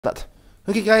that.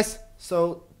 Okay guys,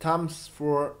 so times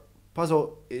for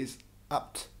puzzle is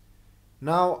up.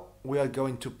 Now we are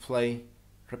going to play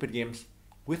rapid games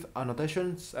with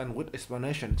annotations and with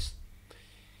explanations.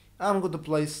 I'm going to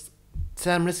play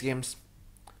 10 minutes games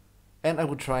and I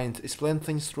will try and explain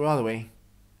things throughout the way.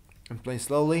 I'm playing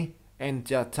slowly and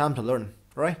yeah, time to learn,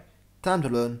 right? Time to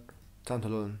learn, time to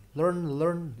learn.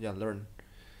 Learn.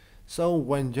 So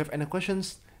when you have any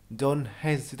questions, don't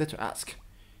hesitate to ask.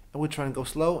 I will try and go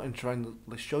slow and try and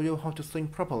show you how to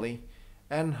think properly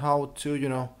and how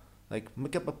to,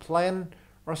 make up a plan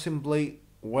or simply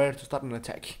where to start an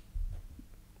attack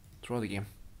throughout the game.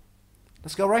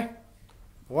 Let's go, right?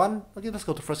 Okay, let's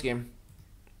go to first game.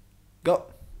 Go.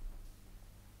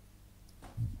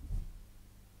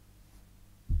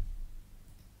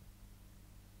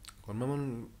 One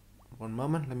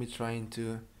moment, let me try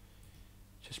to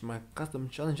change my custom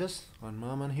challenges. One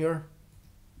moment here.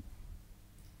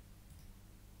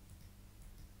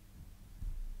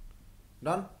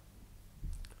 Done.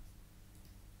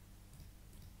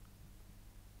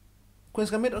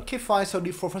 Queen's Gambit, okay fine, so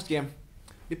d4 first game.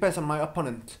 Depends on my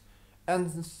opponent.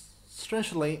 And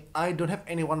strangely, I don't have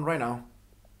anyone right now.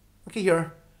 Okay,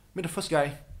 here, meet the first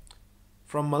guy.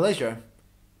 From Malaysia.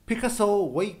 Picasso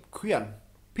Wei Qian.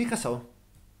 Picasso?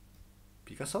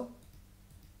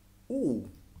 Ooh,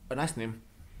 a nice name.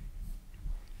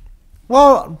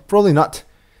 Well, probably not.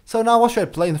 So now what should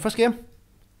I play in the first game?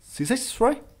 C6,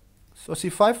 right? So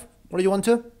c5, what do you want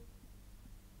to?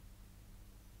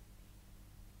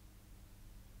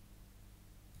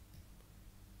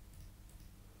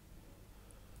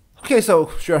 Okay,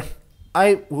 so sure,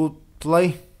 I will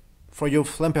play for you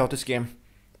Flempel this game.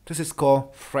 This is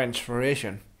called French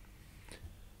variation.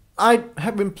 I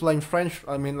have been playing French,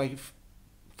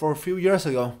 for a few years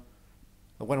ago,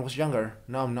 when I was younger.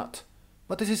 Now I'm not.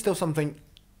 But this is still something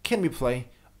can be played,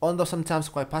 although sometimes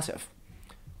quite passive.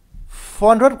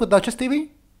 400 without just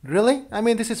TV? Really?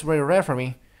 This is very rare for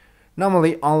me.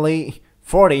 Normally only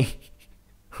 40.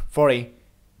 40.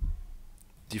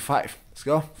 D5. Let's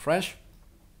go. French.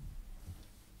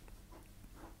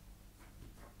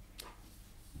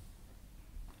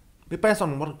 Depends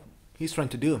on what he's trying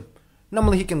to do.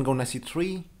 Normally he can go knight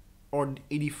c3 or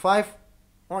e5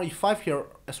 or e5 here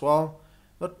as well.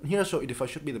 But here so e5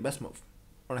 should be the best move.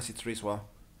 Or knight c3 as well.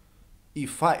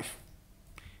 e5.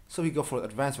 So we go for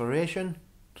advanced variation.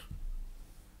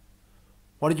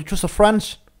 Why did you choose a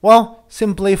French? Well,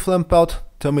 simply Flempelt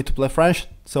told me to play French,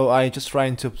 so I just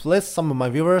trying to please some of my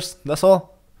viewers, that's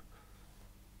all.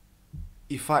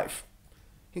 e5.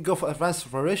 You go for advanced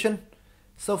variation.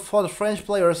 So for the French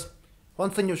players, one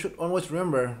thing you should always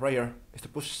remember right here is to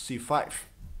push c5.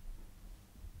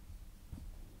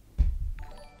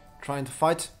 Trying to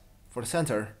fight for the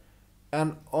center.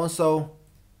 And also,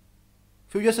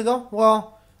 few years ago,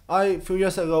 I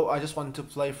just wanted to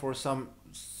play for some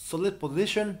solid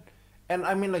position, and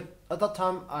at that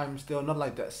time I'm still not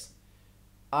like this.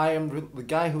 I am the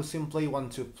guy who simply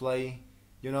want to play,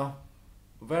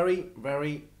 very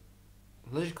very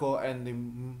logical and the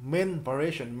main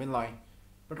variation, main line.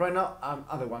 But right now I'm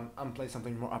other one. I'm playing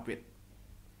something more upbeat.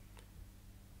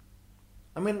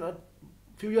 A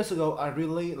few years ago I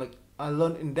really I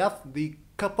learned in depth the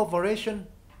couple variation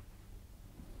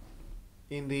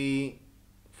in the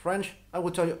French. I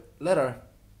will tell you later.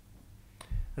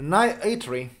 Knight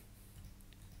a3.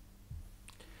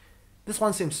 This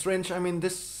one seems strange.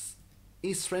 This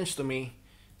is strange to me.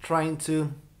 Trying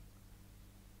to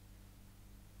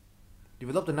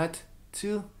develop the knight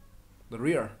to the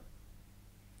rear.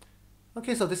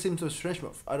 Okay, so this seems a strange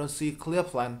move. I don't see a clear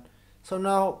plan. So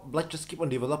now black just keep on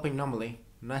developing normally.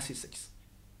 Knight c6.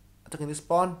 Attacking this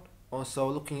pawn. Also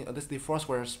looking at this d4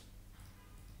 squares.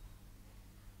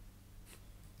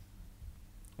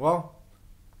 Well,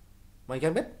 my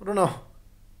gambit? I don't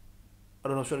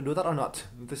know, should I do that or not?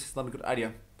 This is not a good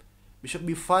idea. Bishop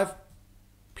b5,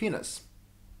 penis.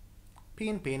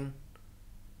 Pin.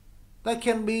 That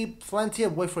can be plenty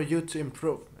of way for you to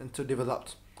improve and to develop.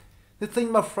 The thing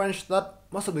about French that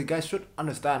most of the guys should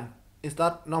understand is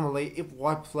that normally if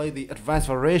I play the advanced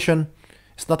variation,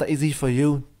 it's not that easy for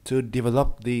you to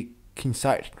develop the king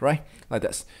side, right? Like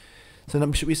this. So now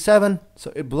bishop e7,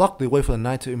 so it blocked the way for the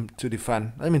knight to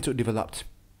defend, to develop.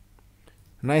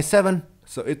 Knight 7,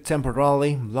 so it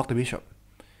temporarily blocked the bishop.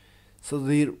 So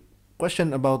the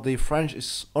question about the French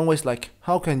is always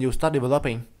how can you start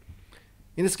developing?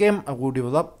 In this game, I will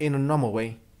develop in a normal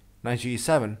way, knight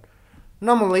g7.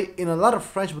 Normally, in a lot of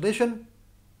French position,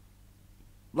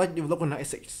 developing knight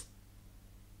a6.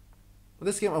 But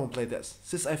this game I will play this,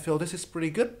 since I feel this is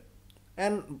pretty good.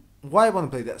 And why I want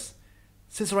to play this?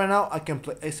 Since right now I can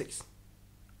play a6.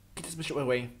 get this bishop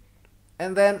away.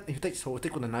 And then if he takes, so we'll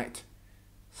take with the knight.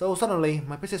 So suddenly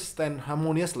my pieces stand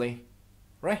harmoniously,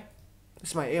 right? This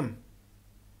is my aim.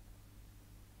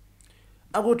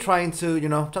 I will try to,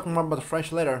 talk more about the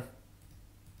French later.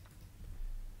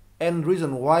 And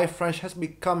reason why French has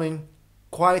becoming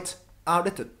quite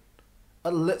outdated.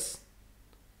 At least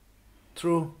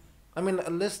till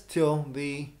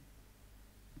the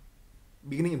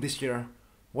beginning of this year,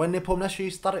 when Napoleon actually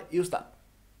started use that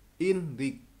in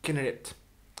the candidate.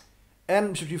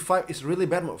 And bishop g5 is really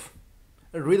bad move.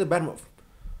 A really bad move.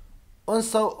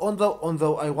 Also,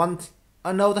 although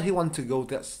I know that he wants to go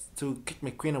this to kick my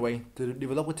queen away to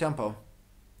develop with tempo.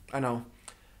 I know.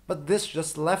 But this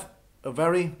just left a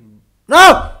very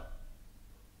No!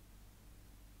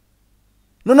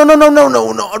 No,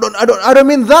 I don't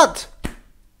mean that.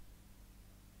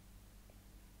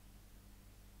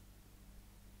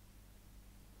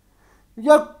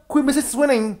 Yeah, Queen B6 is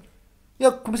winning.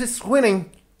 Yeah, Queen B6 is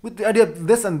winning with the idea of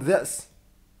this and this.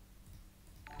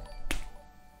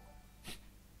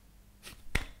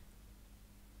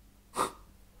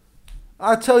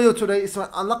 I tell you, today is an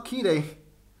unlucky day.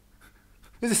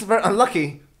 This is very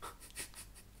unlucky.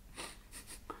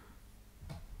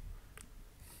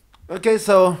 Okay,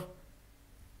 so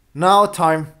now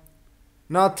time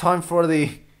for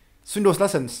the swindle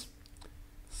lessons.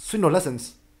 Swindle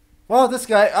lessons. Well, this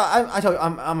guy, I tell you,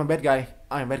 I'm a bad guy.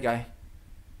 I'm a bad guy.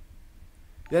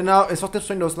 Yeah, now instructive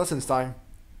swindle lessons time.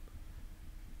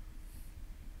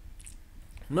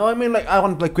 No, I mean, like, I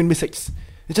want to play Queen B6.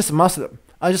 It's just a Mouseslip.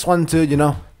 I just want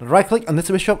to, right click on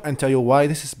this bishop and tell you why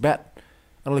this is bad.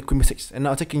 And like Queen B6. And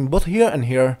now taking both here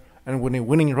and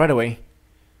winning right away.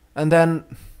 And then,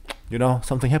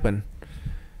 something happened.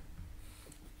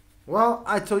 Well,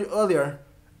 I told you earlier,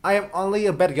 I am only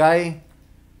a bad guy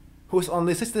who's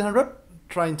only 1600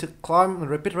 trying to climb and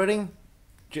repeat rating.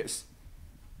 Just.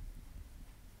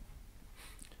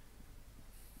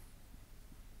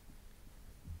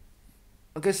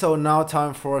 Okay, so now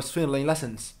time for swindling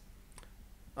lessons.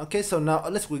 Okay, so now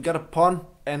at least we got a pawn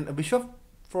and a bishop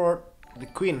for the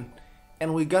queen.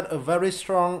 And we got a very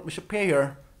strong bishop pair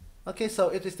here. Okay, so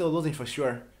it is still losing for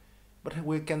sure. But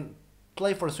we can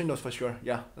play for the swindles for sure.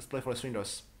 Yeah, let's play for the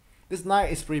swindles. This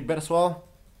knight is pretty bad as well.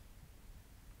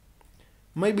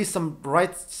 Maybe some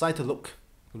right side to look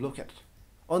at.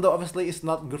 Although obviously it's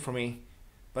not good for me.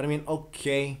 But I mean,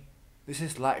 okay, this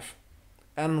is life.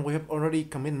 And we have already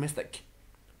committed mistake.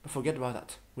 But forget about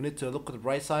that. We need to look at the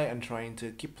right side and trying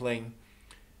to keep playing.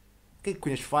 Okay,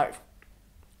 Queen h5.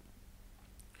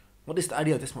 What is the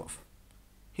idea of this move?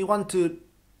 He wants to,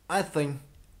 I think,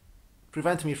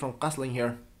 prevent me from castling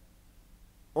here.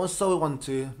 Also, we want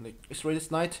to extrude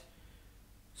this knight.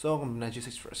 So I'm gonna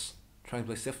g6 first. Trying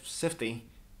to play safety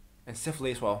and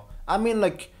safely as well. I mean,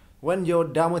 like, when you're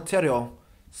down material,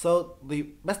 so the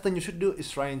best thing you should do is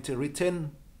trying to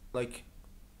retain like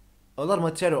a lot of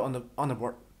material on the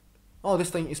board. Oh,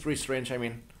 this thing is pretty strange. I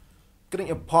mean,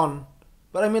 getting a pawn,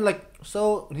 but I mean, like,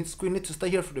 so his queen needs to stay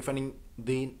here for defending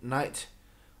the knight.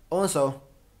 Also,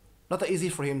 not that easy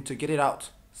for him to get it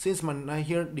out since my knight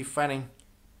here defending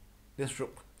this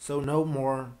rook. So no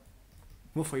more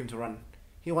move for him to run.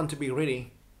 He wants to be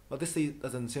greedy, but this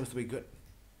doesn't seem to be good.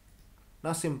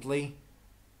 Now simply,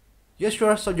 yeah,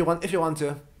 sure. So if you want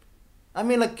to, I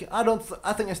mean, like, I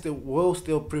think I will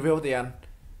still prevail at the end.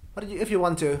 But if you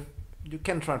want to, you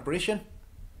can try position.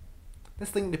 This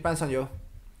thing depends on you.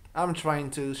 I'm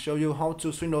trying to show you how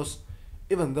to swindle,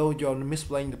 even though you're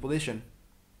misplaying the position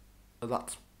a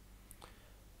lot.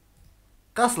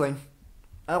 Castling,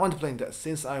 I want to play this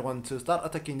since I want to start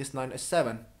attacking this knight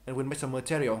h7 and win back some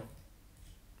material.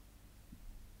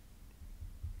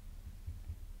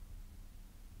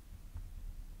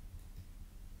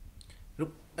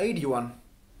 Rook a1.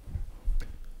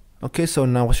 Okay, so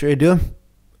now what should I do?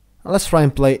 Let's try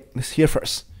and play this here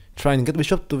first. Try and get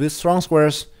bishop to these strong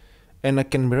squares, and I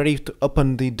can be ready to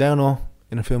open the diagonal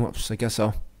in a few moves, I guess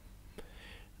so.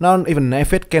 Now even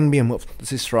knight can be a move.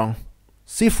 This is strong.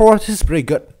 c4, this is pretty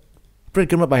good. Pretty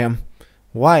good move by him.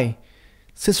 Why?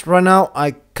 Since right now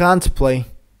I can't play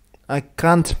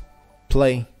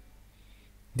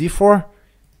d4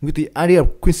 with the idea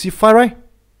of queen c5, right?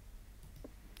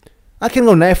 I can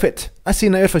go knight. I see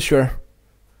knight for sure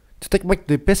to take back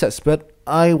the pieces, but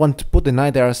I want to put the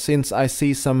knight there since I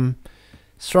see some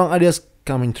strong ideas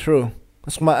coming through.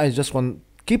 That's why I just want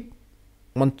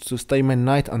to stay my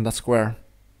knight on that square.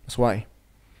 That's why.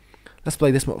 Let's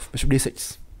play this move, bishop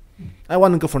d6. I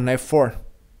want to go for knight 4.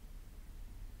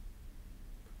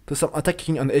 To some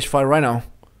attacking on the h5 right now.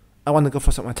 I want to go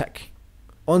for some attack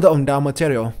on the down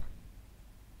material.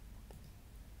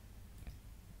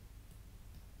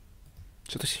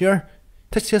 So takes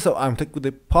here, so I'm taking with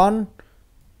the pawn.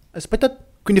 Expected.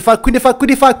 Queen d5, queen d5, queen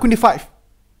d5, queen d5.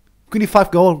 Queen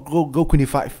d5, go queen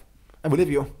d5. I believe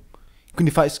you. Queen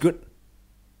d5 is good.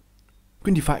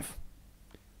 Queen d5.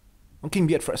 On king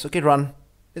b at first. Okay, run.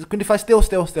 Is queen d5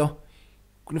 still.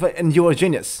 Queen d5 and you're a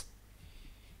genius.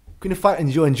 Queen d5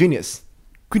 and you're a genius.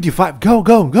 Queen d5, go.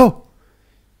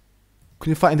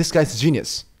 Queen d5 and this guy's a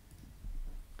genius.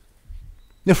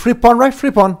 Yeah, free pawn, right?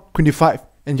 Free pawn. Queen d5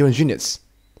 and you're a genius.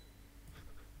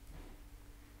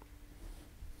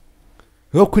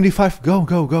 Go queen d5,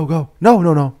 go.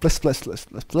 No.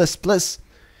 Please.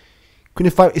 Queen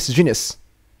d5 is a genius.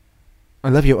 I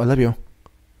love you.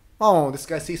 Oh, this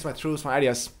guy sees my truths, my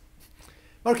ideas.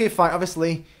 Okay, fine.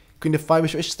 Obviously, queen d5,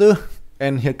 bishop h2,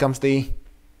 and here comes the.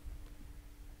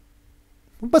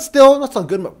 But still, not so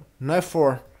good move. Knight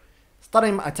 4,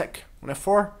 starting my attack. Knight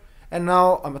 4, and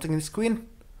now I'm attacking this queen.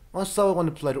 Also, I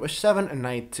want to play rook h7 and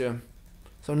knight 2.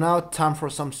 So now time for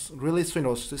some really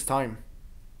swindles this time.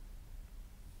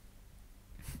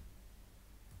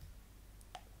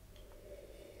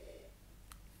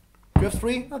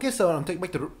 F3. Okay, so I'm taking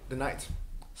back the knight.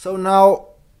 So now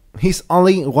he's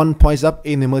only 1 point up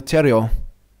in the material.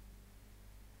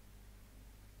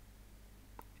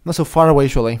 Not so far away,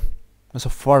 actually. Not so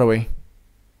far away.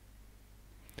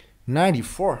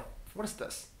 94. What is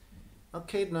this?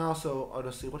 Okay, now so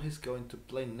I'll see what he's going to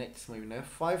play next. Maybe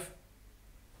f5.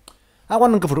 I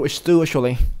want to go for h2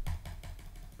 actually.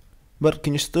 But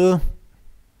king h2,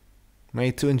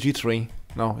 knight 2 and g3.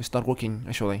 No, it's not working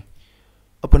actually.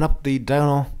 Open up the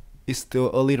diagonal. It's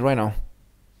still early right now.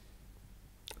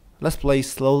 Let's play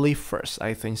slowly first.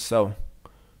 I think so.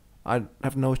 I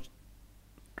have no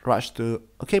rush to.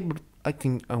 Okay, but I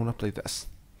wanna play this.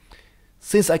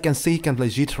 Since I can see he can play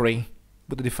g3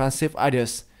 with the defensive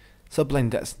ideas, so playing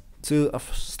this to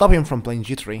stop him from playing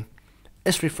g3.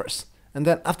 h3 first, and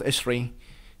then after h3,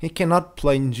 he cannot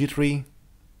play g3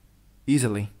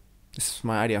 easily. This is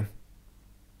my idea.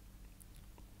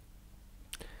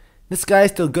 This guy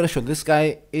is still good actually. This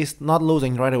guy is not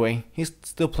losing right away. He's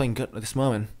still playing good at this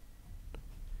moment.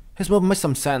 His move makes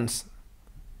some sense.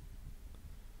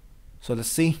 So let's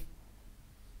see.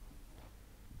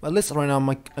 But at least right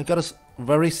now I got a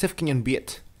very safe king and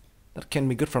b8. That can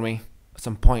be good for me at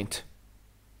some point.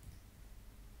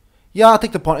 Yeah, I'll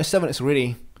take the pawn h7 is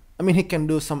ready. I mean, he can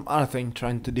do some other thing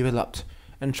trying to develop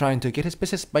and trying to get his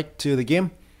pieces back to the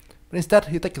game. But instead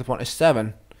he takes the pawn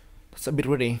h7. That's a bit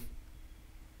ready.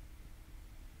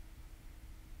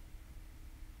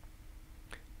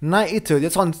 Knight e2.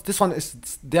 This one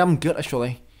is damn good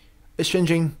actually.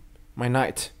 Exchanging my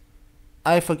knight.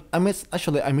 I missed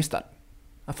that.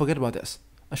 I forget about this.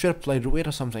 I should have played rook 8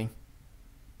 or something.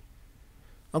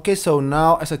 Okay, so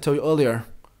now as I told you earlier,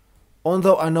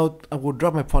 although I know I will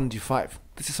drop my pawn d5,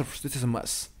 this is a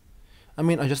must. I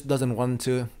mean, I just doesn't want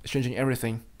to exchanging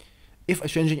everything. If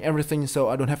exchanging everything, so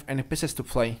I don't have any pieces to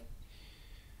play.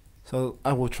 So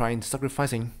I will try and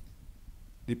sacrificing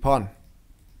the pawn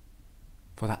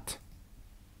for that.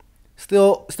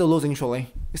 Still losing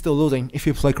actually. He's still losing if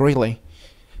you play correctly.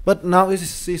 But now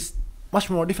this is much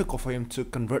more difficult for him to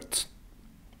convert.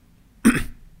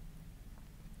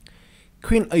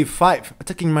 Queen a5,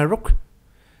 attacking my rook.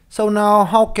 So now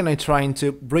how can I try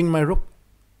to bring my rook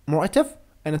more active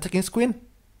and attacking his queen?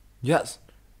 Yes,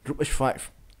 rook h5.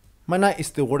 My knight is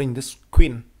still warding this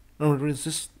queen, no,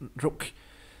 this rook.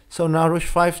 So now rook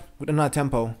h5 with another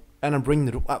tempo, and I bring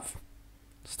the rook up,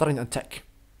 starting the attack,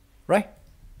 right?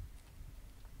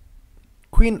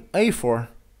 Queen a4,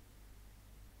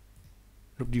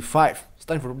 rook d5,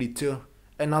 starting for rook d2,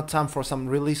 and now time for some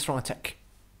really strong attack.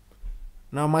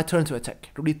 Now my turn to attack.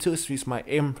 Rook d2 is my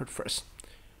aim at first.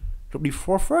 Rook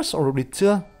d4 first or rook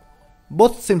d2?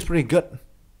 Both seems pretty good.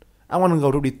 I want to go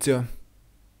rook d2.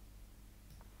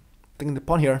 Taking the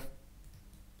pawn here.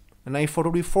 And a4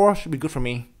 rook d4 should be good for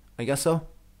me. I guess so.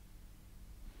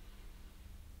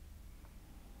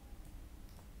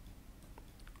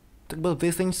 Take both of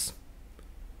these things.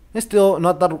 It's still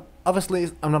not that.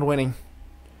 Obviously, I'm not winning.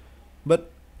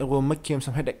 But it will make him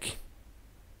some headache.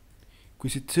 Queen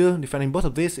c2, defending both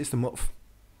of these is the move.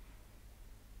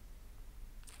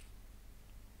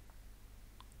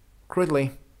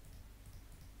 Correctly.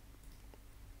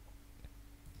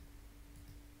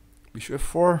 Bishop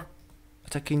f4,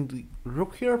 attacking the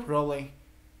rook here probably.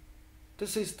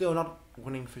 This is still not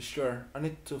winning for sure. I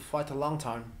need to fight a long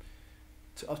time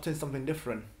to obtain something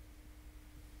different.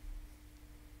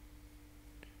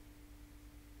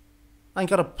 I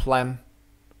got a plan.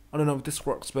 I don't know if this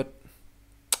works, but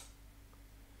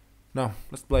no,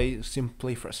 let's play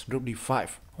simply first. Rook d5.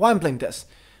 Why I'm playing this?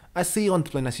 I see you want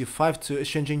to play knight c5 to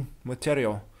exchanging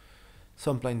material. So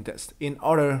I'm playing this in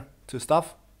order to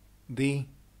stop the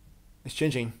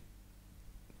exchanging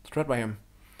threat by him.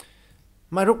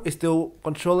 My rook is still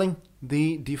controlling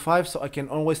the d5, so I can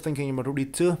always thinking about rook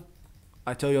d2.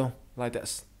 I tell you like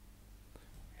this,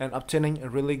 and obtaining a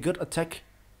really good attack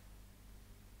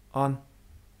on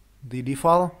the d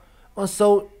file.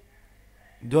 Also,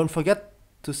 don't forget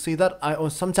to see that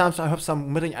sometimes I have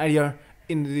some meeting idea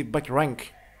in the back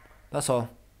rank. That's all.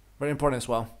 Very important as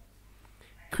well.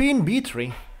 Queen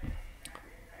b3.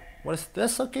 What is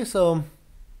this? Okay, so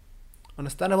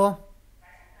understandable.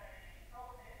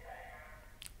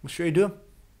 What should I do?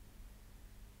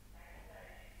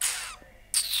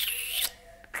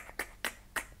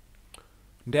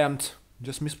 Damned.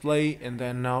 Just misplay, and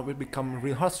then now it become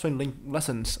real hard swindling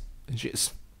lessons.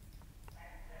 Jeez.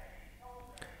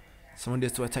 Someone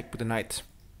needs to attack with the knight.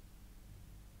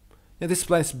 Yeah, this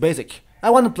plan is basic. I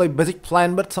want to play basic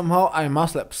plan, but somehow I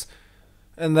Mouseslip.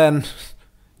 And then,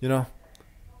 you know,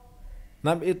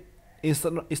 now it is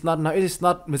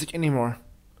not basic anymore.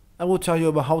 I will tell you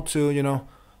about how to, you know,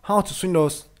 how to swindle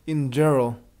in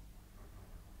general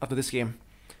after this game.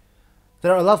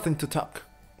 There are a lot of things to talk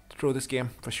through this game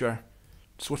for sure.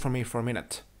 Just wait for me for a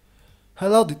minute.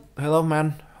 Hello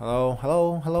man.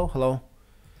 Hello.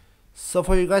 So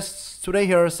for you guys today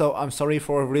here, so I'm sorry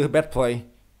for really bad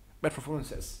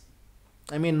performances.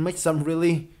 I mean, make some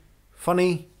really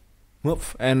funny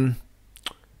move and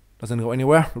doesn't go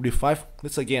anywhere. Rook d5.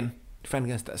 Let's again defend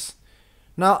against this.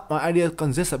 Now my idea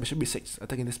consists of bishop b6,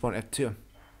 attacking this pawn f2.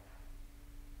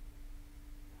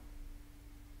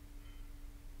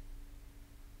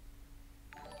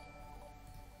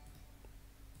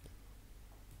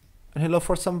 And hello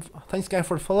for some, thanks guys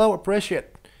for the follow, appreciate.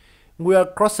 We are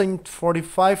crossing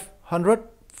 4,500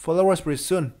 followers pretty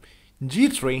soon.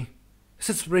 G3,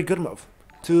 this is a very good move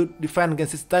to defend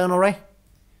against this diagonal, right?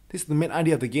 This is the main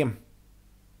idea of the game.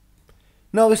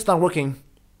 No, it's not working.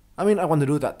 I mean, I want to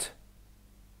do that.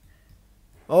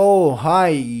 Oh,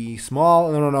 hi,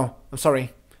 small, no, I'm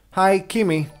sorry. Hi,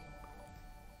 Kimi.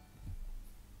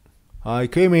 Hi,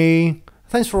 Kimi.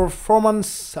 Thanks for 4 months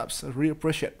subs, I really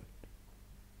appreciate.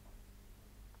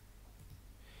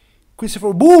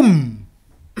 Christopher, boom!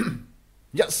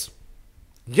 Yes!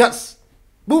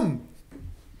 Boom!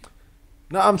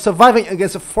 Now I'm surviving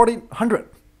against a 1400.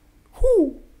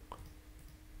 Whoo!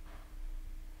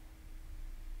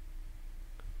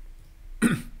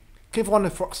 King for 1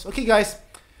 and fox. Okay, guys.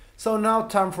 So now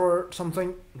time for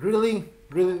something really,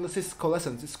 this is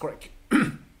coalescence. It's correct.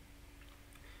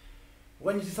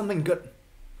 When you see something good,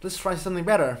 let's try something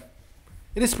better.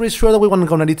 It is pretty sure that we want to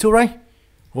go 92, right?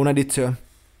 Go 92.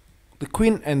 The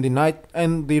queen and the knight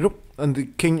and the rook and the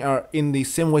king are in the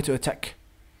same way to attack.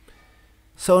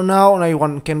 So now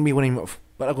knight1 can be winning move,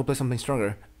 but I will play something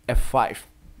stronger. f5.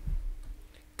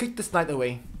 Kick this knight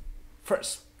away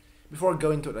first before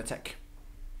going to the attack.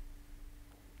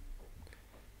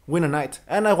 Win a knight,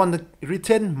 and I want to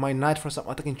retain my knight for some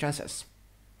attacking chances.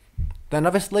 Then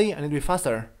obviously I need to be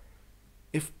faster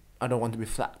if I don't want to be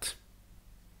flat.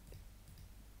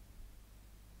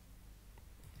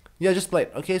 Yeah, just play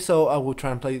it. Okay, so I will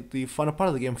try and play the final part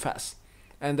of the game fast,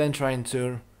 and then trying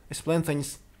to explain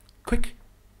things quick.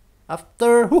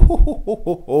 After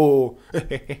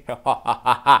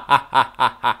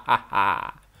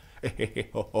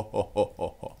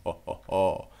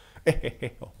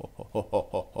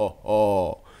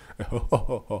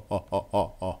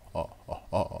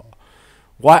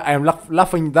why I'm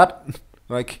laughing that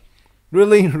like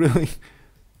really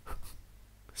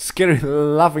scary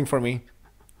laughing for me.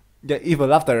 Yeah, evil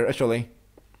laughter actually.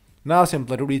 Now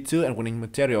simply rook d2 and winning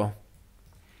material.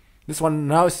 This one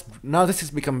now this has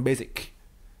become basic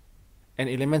and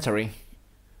elementary.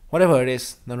 Whatever it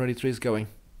is, now rook d3 is going.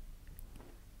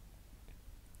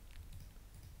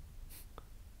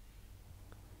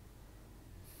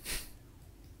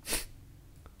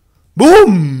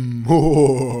 Boom!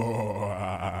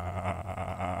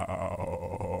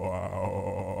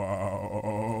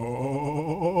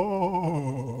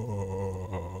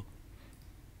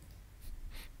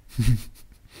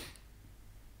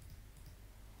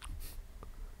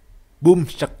 Boom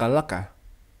shakalaka.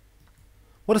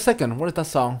 What a second, what is that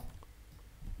song?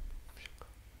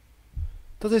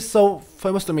 That is so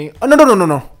famous to me. Oh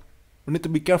no. We need to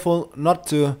be careful not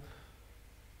to.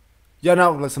 Yeah,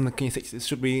 now let's on the king 6. It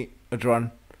should be a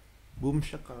drawn. Boom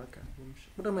shakalaka.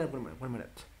 Wait a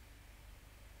minute.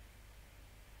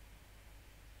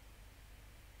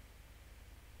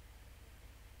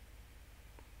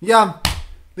 Yeah,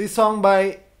 this song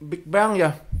by Big Bang,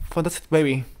 yeah, Fantastic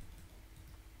Baby.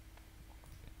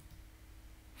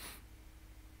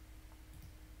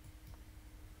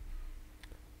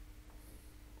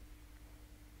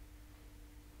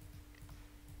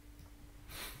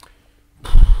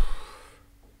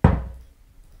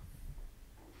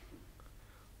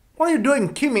 What are you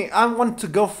doing, Kimmy? I want to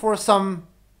go for some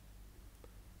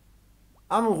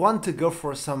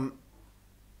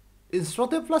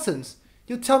instructive lessons.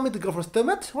 You tell me to go for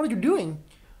stimate? What are you doing?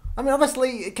 I mean,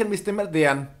 obviously it can be stimate at the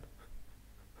end.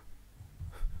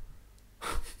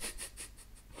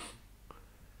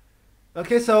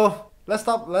 Okay, so let's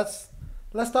stop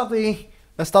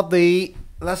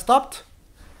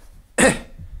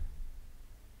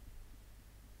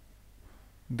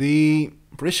the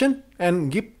prediction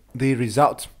and give the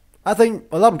result. I think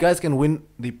a lot of guys can win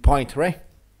the point, right?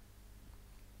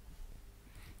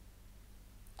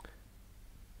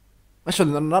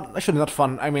 Actually, not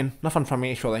fun. I mean, not fun for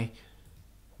me actually.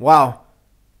 Wow,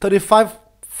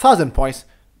 35,000 points.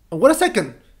 Wait a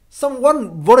second.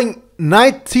 Someone voting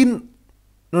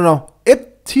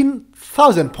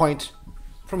 18,000 points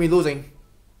for me losing.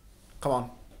 Come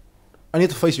on, I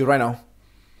need to face you right now.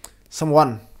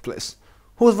 Someone, please.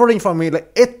 Who's voting for me like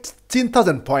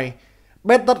 18,000 points?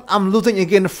 Bet that I'm losing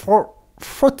again for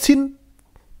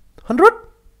 1,400?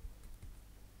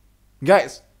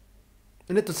 Guys,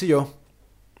 I need to see you.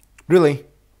 Really?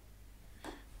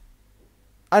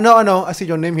 I know, I see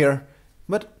your name here.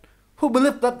 But who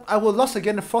believed that I will lose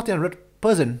again 1,400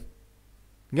 person?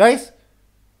 Guys?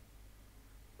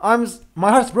 My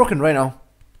heart's broken right now.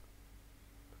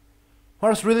 My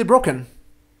heart's really broken.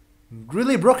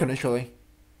 Really broken actually.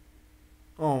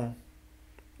 Oh.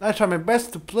 I try my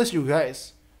best to please you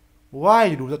guys. Why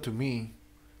you do that to me?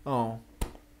 Oh.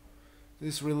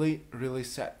 This is really, really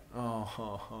sad.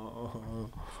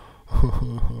 Oh.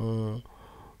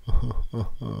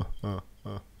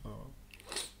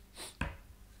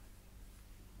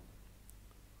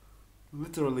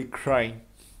 Literally crying.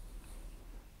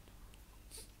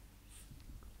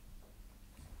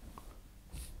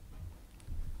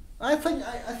 I think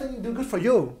do good for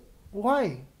you.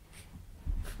 Why?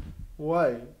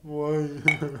 Why?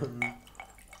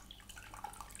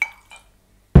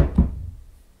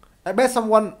 I bet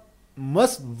someone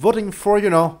must voting for,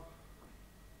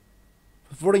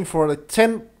 voting for like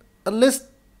at least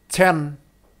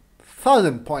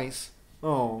 10,000 points.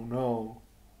 Oh no.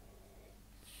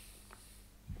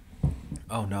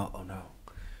 Oh no.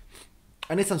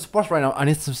 I need some support right now. I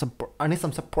need some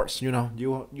supports,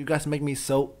 You guys make me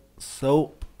so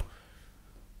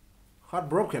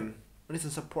heartbroken. I need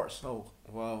some supports. Oh,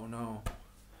 wow, no.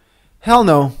 Hell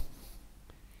no.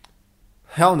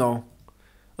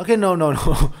 Okay,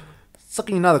 no.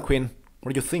 Sucking another queen.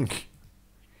 What do you think?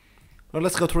 Well,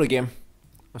 let's go through the game.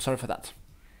 I'm sorry for that.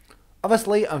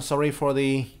 Obviously, I'm sorry for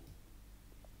the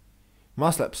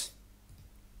Mouseslips.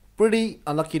 Pretty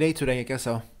unlucky day today, I guess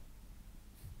so.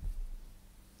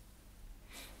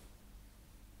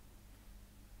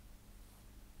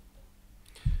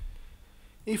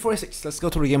 E4, A6. Let's go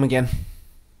through the game again.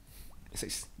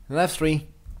 A6. F3,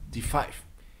 D5.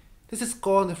 This is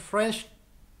called the French.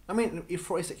 E4,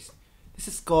 A6. This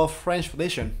is called French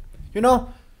position.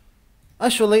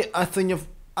 Actually, I think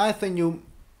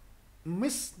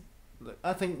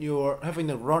you're having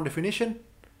the wrong definition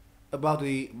about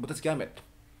the Bottas Gambit.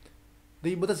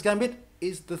 The Bottas Gambit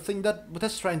is the thing that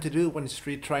Bottas is trying to do when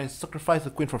she's trying to sacrifice the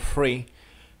queen for free,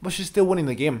 but she's still winning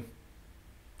the game.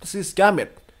 This is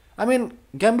Gambit.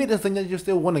 Gambit is the thing that you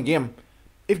still win a game.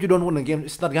 If you don't win a game,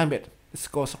 it's not Gambit. It's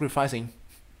called sacrificing.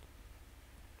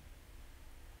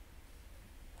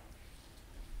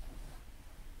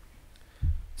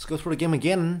 Let's go through the game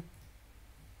again.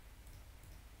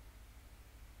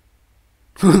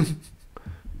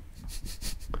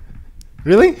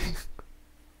 Really?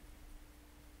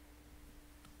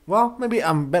 Well, maybe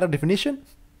I'm better definition.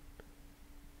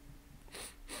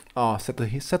 Oh, set to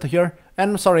here.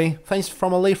 And sorry, thanks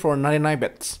formally for 99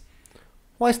 bits.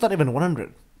 Why is that even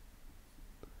 100?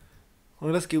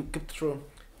 Well, let's keep through.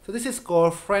 So this is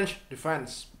called French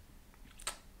defense.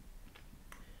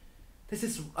 This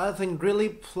is, I think,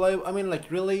 really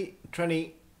really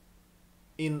trendy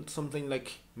in something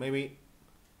like maybe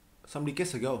some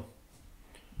decades ago.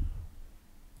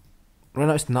 Right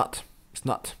now, it's not. It's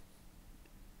not.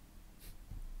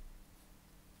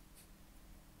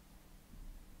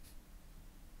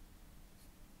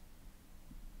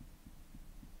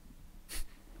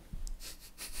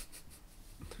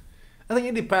 I think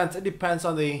it depends. It depends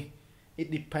on the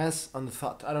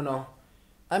thought. I don't know.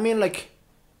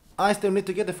 I still need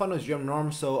to get the final GM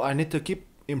norm, so I need to keep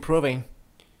improving.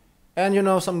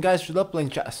 And some guys should love playing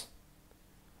chess.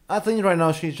 I think right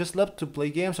now she just loves to play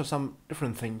games or some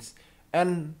different things,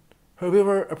 and her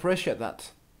viewer appreciate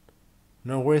that.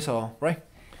 No worries at all, right?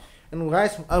 And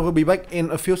guys, I will be back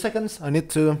in a few seconds. I need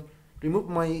to remove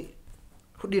my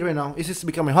hoodie right now. This is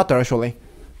becoming hotter actually.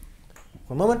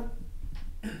 One moment.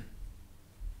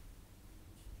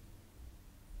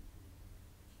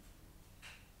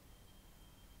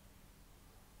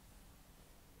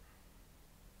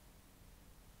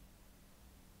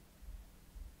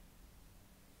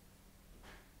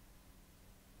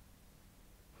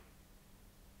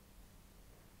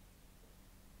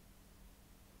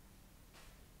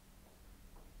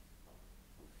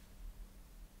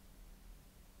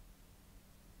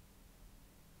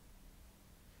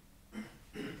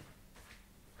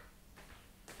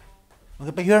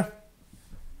 Okay, back here.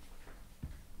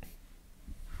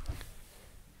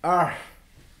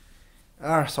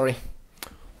 Sorry.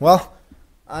 Well,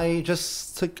 I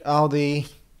just took out the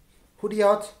hoodie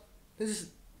out. This is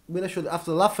been actually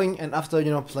after laughing and after, you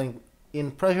know, playing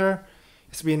in pressure.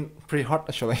 It's been pretty hot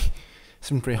actually. It's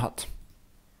been pretty hot.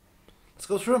 Let's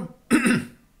go through.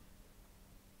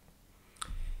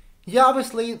 Yeah,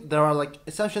 obviously there are like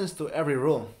exceptions to every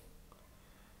rule.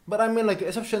 But I mean like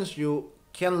exceptions you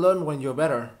can learn when you're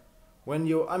better.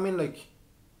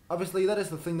 Obviously that is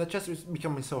the thing that chess is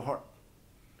becoming so hard.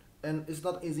 And it's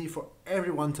not easy for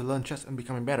everyone to learn chess and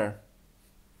becoming better.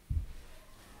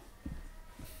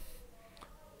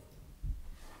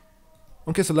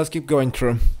 Okay, so let's keep going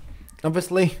through.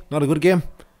 Obviously, not a good game,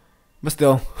 but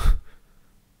still.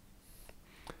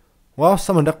 Well,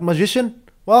 Summon Dark Magician.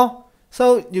 Well,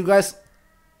 so you guys,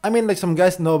 some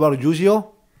guys know about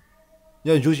Juzio.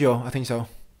 Yeah, Juzio, I think so.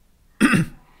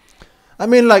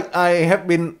 I have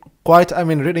been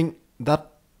reading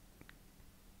that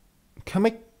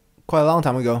comic quite a long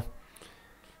time ago.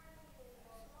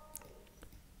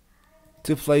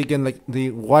 To play again like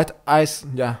the White Eyes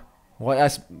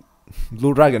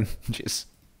Blue Dragon. Jeez.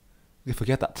 You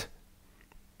forget that.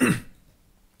 This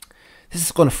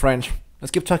is kind of French.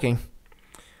 Let's keep talking.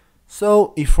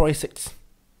 So e4 a6. This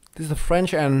is the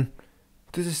French and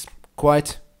this is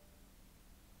quite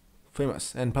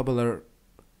famous and popular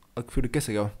a few decades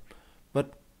ago.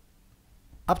 But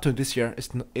up to this year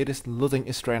it is losing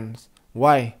its strength.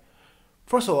 Why?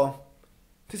 First of all,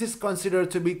 this is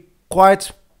considered to be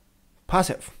quite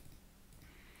passive.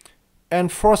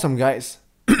 And for some guys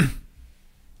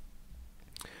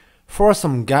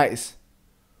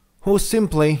who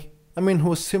simply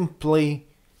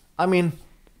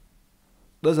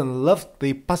doesn't love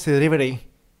the passivity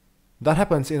that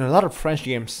happens in a lot of French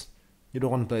games, you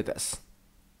don't want to play this.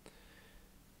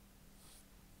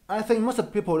 I think most of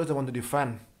the people doesn't want to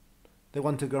defend. They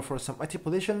want to go for some IT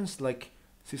positions like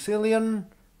Sicilian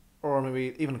or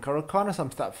maybe even Caracan or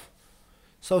some stuff.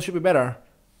 So it should be better.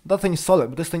 That thing is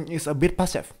solid, but this thing is a bit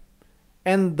passive.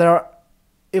 And there are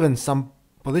even some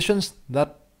positions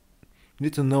that you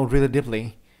need to know really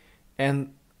deeply.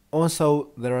 And also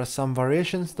there are some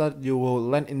variations that you will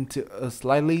land into a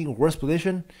slightly worse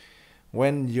position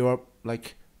when you're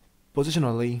like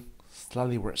positionally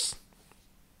slightly worse.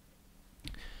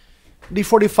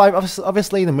 D45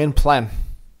 obviously the main plan.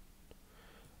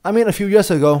 A few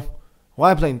years ago,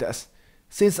 why playing this?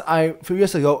 Since a few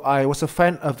years ago I was a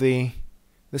fan of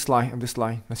this line,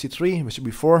 c3, which should be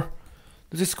 4.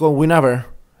 This is called whenever.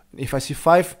 If I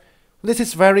c5, this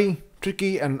is very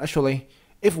tricky, and actually,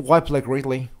 if white play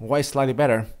greatly, white is slightly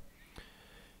better.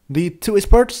 The two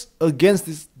experts against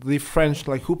the French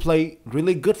who play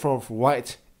really good for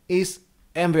white is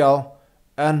MVL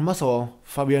and Muscle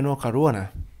Fabiano Caruana.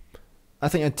 I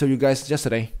think I told you guys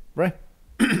yesterday, right?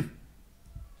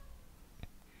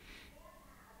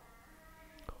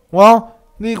 Well,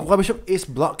 the white bishop is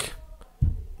blocked.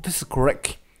 This is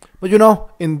correct. But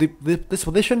in this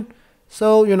position,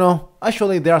 so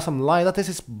actually there are some lines that this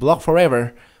is blocked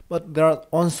forever. But there are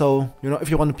also, if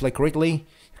you want to play correctly,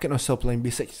 you can also play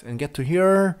b6 and get to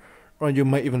here, or you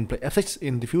might even play f6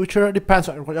 in the future. Depends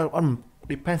on what your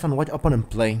opponent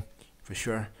play, for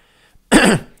sure.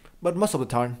 But most of the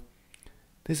time,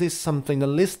 this is something that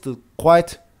leads to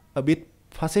quite a bit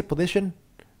passive position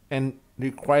and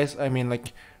requires,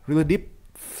 really deep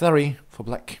theory for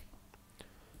black.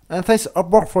 And thanks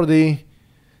upward for the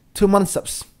 2-month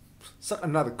subs. Suck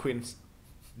another queens.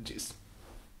 Jeez.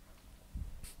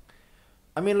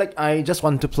 I just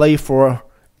want to play for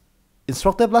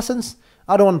instructive lessons.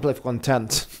 I don't want to play for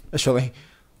content, actually.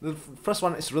 The first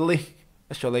one is really,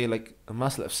 actually, a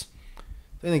Mouseslip.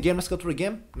 In the game, let's go through the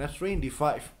game. Knight 3,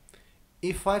 d5.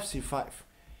 e5, c5.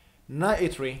 Knight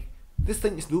a3. This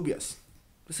thing is dubious.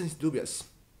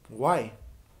 Why?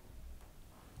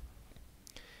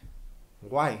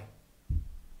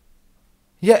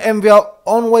 Yeah, MVL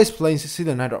always plays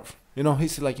Sicilian knight off.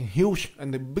 He's huge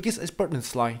and the biggest expert in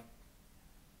this line.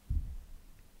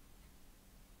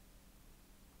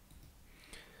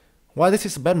 Why this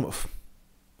is a bad move?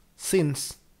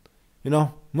 Since,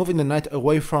 moving the knight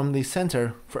away from the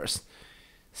center first.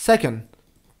 Second,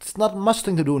 it's not much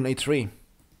thing to do in a3,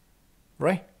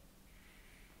 right?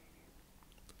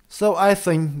 So I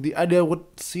think the idea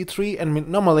would c3, and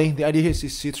normally the idea here is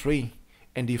c3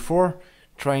 and d4,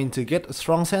 trying to get a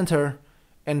strong center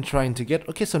and trying to get,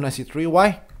 okay, so knight c3.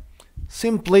 Why?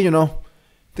 Simply,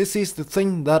 this is the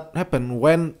thing that happen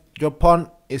when your pawn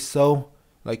is so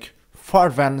far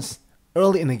advanced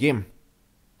early in the game.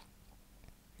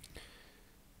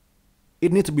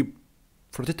 It needs to be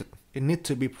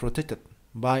protected.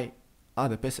 by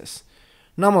other pieces.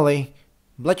 Normally,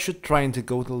 black should try to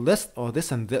go to this or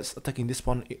this and this, attacking this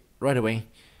pawn right away.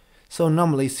 So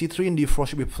normally c3 and d4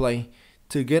 should be played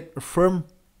to get a firm,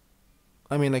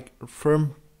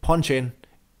 firm pawn chain,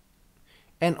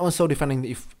 and also defending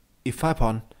the e5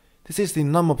 pawn. This is the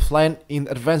normal plan in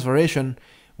advanced variation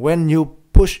when you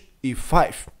push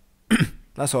e5.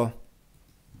 That's all.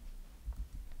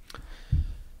 So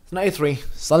now a3,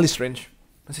 slightly strange.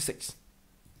 c6.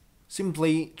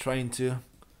 Simply trying to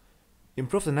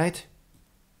improve the knight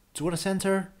toward the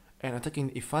center and attacking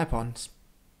the e5 pawns.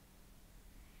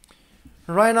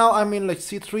 Right now,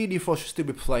 c3, d4 should still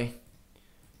be played.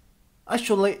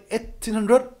 Actually,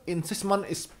 1800 in 6 months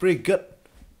is pretty good.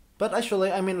 But actually,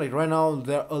 right now,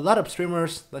 there are a lot of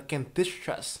streamers that can teach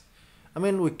chess.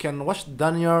 We can watch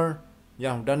Daniel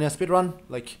speedrun,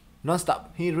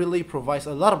 non-stop. He really provides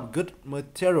a lot of good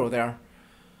material there.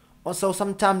 Also,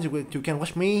 sometimes you can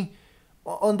watch me,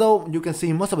 although you can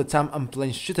see most of the time I'm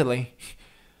playing shittily.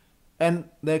 And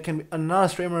there can be another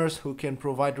streamers who can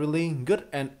provide really good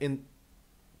and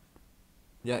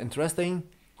interesting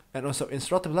and also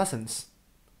instructive lessons.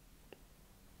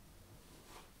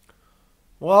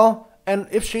 Well, and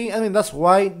if that's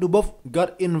why Dubov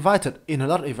got invited in a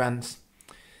lot of events.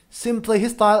 Simply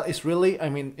his style is really,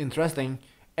 interesting,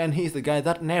 and he's the guy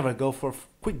that never go for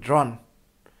quick drawn.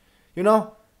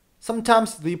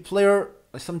 Sometimes the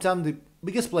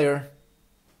biggest player,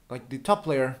 like the top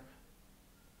player,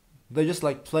 they just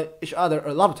play each other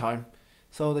a lot of time,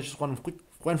 so they just went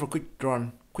for quick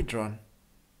drawn.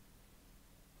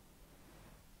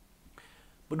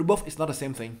 But Dubov is not the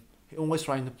same thing. He always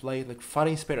trying to play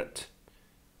fighting spirit,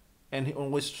 and he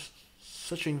always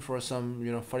searching for some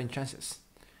fighting chances.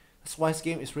 That's why his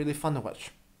game is really fun to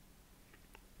watch.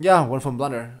 Yeah, one from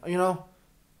blunder.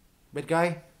 Bad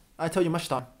guy. I tell you much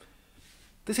time.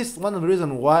 This is one of the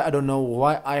reasons why I don't know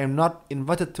why I am not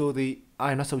invited to the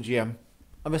I Not So GM.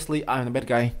 Obviously, I'm the bad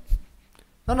guy.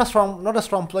 Not a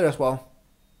strong player as well.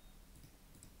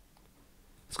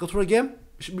 Let's go through the game.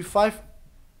 It should be 5.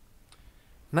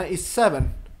 Knight e7.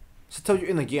 So tell you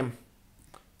in the game.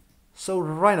 So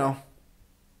right now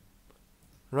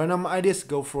my idea is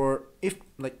go for if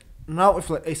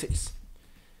a6.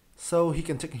 So he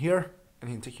can take here and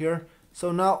he can take here.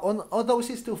 So now although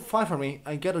it's still 5 for me,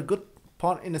 I get a good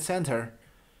pawn in the center.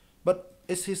 But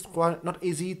it is quite not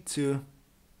easy to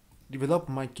develop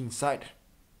my king side.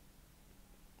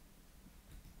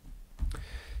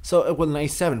 So I will knight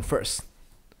a7 first.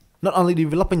 Not only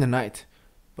developing the knight,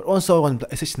 but also I want to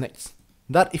play a6 next.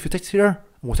 That if you take here,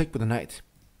 I will take with the knight.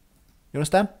 You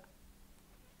understand?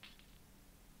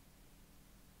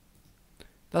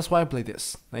 That's why I play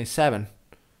this. Knight 7.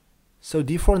 So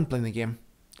d4 and playing the game.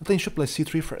 I think you should play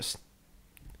c3 first.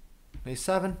 Knight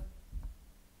 7.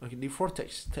 Okay, d4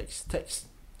 takes.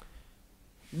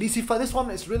 dc5, this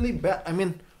one is really bad.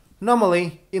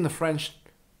 Normally in the French,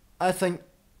 I think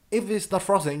if it's not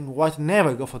forcing, white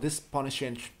never go for this pawn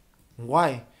exchange.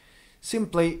 Why?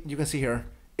 Simply, you can see here,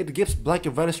 it gives black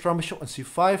a very strong bishop on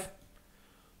c5.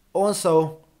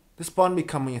 Also, this pawn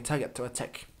becoming a target to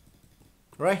attack.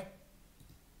 Right?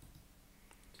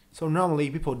 So normally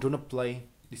people do not play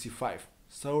dc5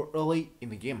 so early in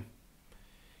the game.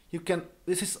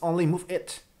 This is only move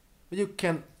 8, but you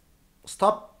can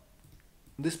stop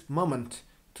this moment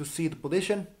to see the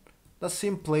position. That's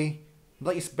simply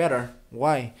black is better.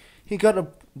 Why? He got a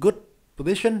good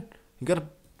position, he got a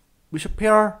bishop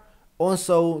pair.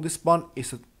 Also, this pawn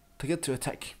is a target to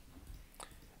attack.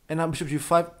 And now bishop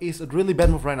g5 is a really bad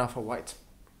move right now for white.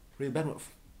 Really bad move.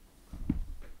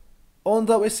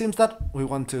 Although it seems that we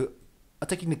want to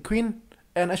attacking the queen,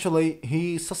 and actually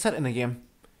he succeeded in the game.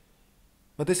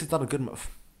 But this is not a good move.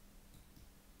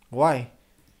 Why?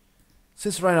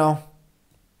 Since right now,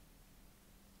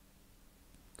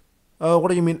 what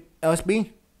do you mean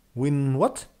LSB? Win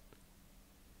what?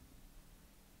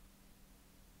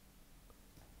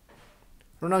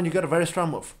 Right now you got a very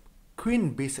strong move.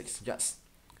 Queen b6, yes.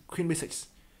 Queen b6.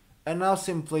 And now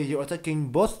simply you're attacking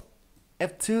both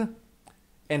f2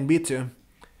 and b2.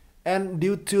 And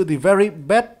due to the very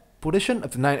bad position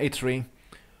of the knight a3,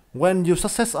 when you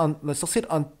succeed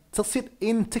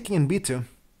in taking in b2,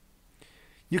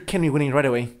 you can be winning right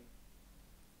away.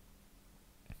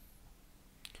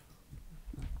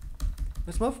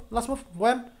 Last move,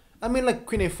 when?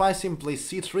 Queen a5 simply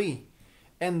c3,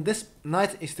 and this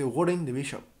knight is still holding the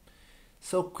bishop.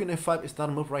 So queen a5 is not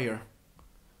a move right here.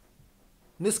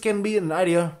 This can be an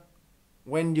idea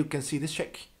when you can see this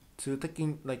check to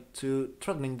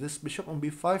threatening this bishop on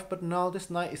b5, but now this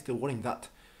knight is still holding that.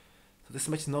 So this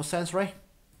makes no sense, right?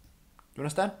 You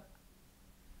understand?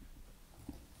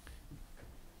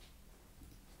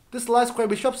 This light square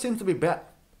bishop seems to be bad,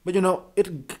 but you know,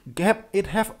 it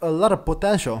have a lot of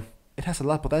potential. It has a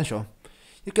lot of potential.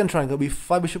 You can try and go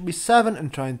b5, bishop b7,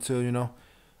 and trying to, you know,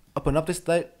 open up this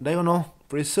diagonal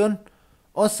pretty soon.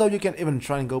 Also, you can even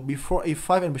try and go b4,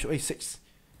 a5, and bishop a6.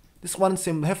 This one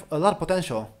seems to have a lot of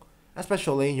potential,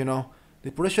 especially, you know,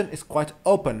 the position is quite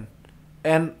open,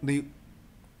 and the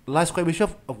light square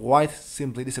bishop of white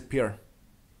simply disappear.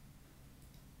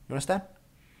 You understand?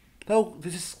 So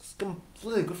this is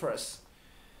completely good for us.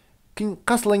 King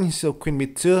castling, so queen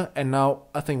b2, and now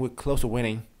I think we're close to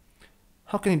winning.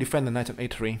 How can he defend the knight on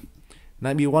a3?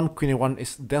 Knight b1, queen a1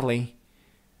 is deadly.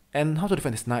 And how to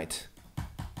defend this knight?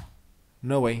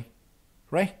 No way,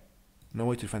 right? No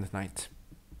way to defend this knight.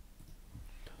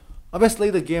 Obviously,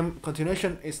 the game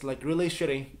continuation is like really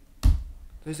shitty.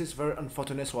 This is very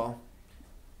unfortunate as well.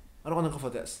 I don't want to go for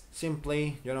this.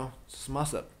 Simply, you know,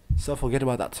 Mouseslip. So forget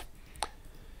about that.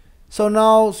 So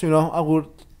now, you know, I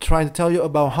will try to tell you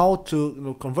about how to, you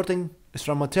know, converting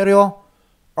extra material,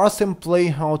 or simply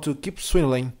how to keep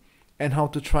swindling, and how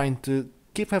to try to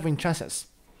keep having chances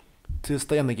to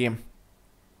stay on the game.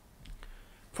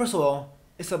 First of all,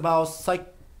 it's about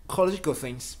psychological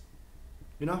things.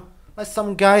 You know, like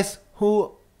some guys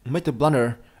who make the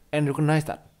blunder and recognize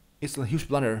that it's a huge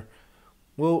blunder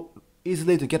will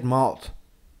easily to get mad,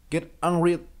 get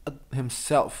angry at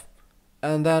himself,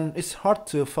 and then it's hard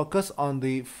to focus on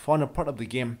the final part of the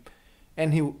game.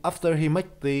 And after he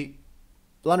make the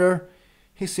blunder,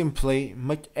 he simply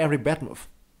make every bad move,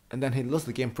 and then he loses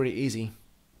the game pretty easy,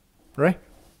 right?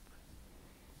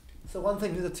 So one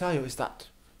thing I need to tell you is that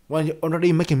when you're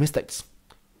already making mistakes,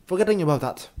 forgetting about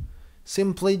that,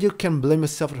 simply you can blame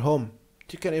yourself at home.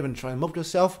 You can even try and mock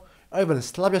yourself, or even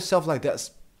slap yourself like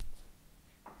this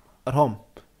at home.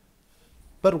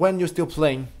 But when you're still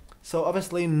playing, so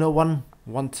obviously no one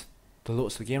wants to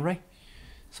lose the game, right?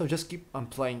 So just keep on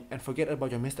playing and forget about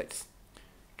your mistakes.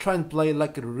 Try and play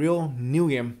like a real new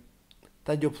game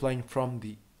that you're playing from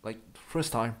the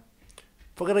first time,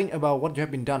 forgetting about what you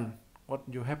have been done, what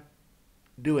you have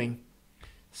doing,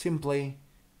 simply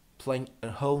playing a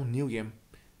whole new game.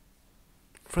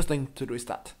 First thing to do is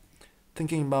that,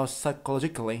 thinking about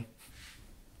psychologically.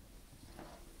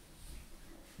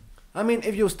 I mean,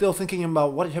 if you're still thinking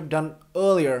about what you have done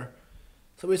earlier,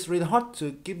 so it's really hard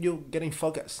to keep you getting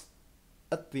focused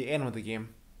at the end of the game,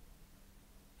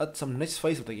 at some next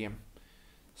phase of the game.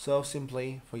 So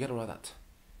simply forget about that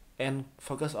and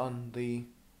focus on the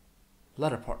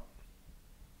latter part.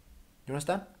 You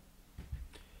understand?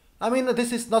 I mean,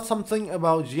 this is not something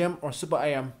about GM or Super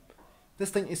IM. This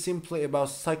thing is simply about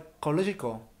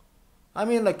psychological. I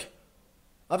mean, like,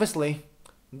 obviously,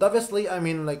 I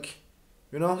mean, like,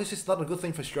 you know, this is not a good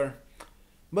thing for sure.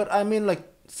 But I mean, like,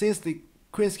 since the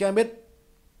Queen's Gambit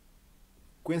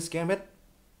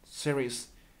series,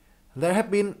 there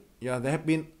have been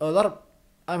a lot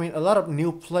of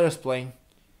new players playing,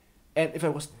 and if I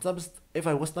was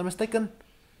not mistaken,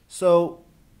 so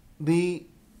the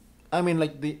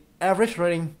average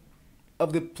rating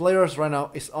of the players right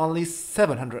now is only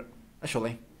 700,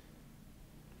 actually.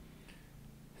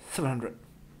 700.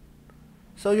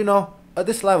 So you know, at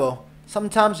this level,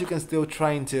 sometimes you can still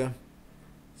trying to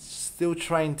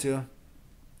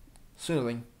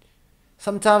swindling.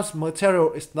 Sometimes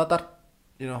material is not that,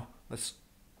 you know,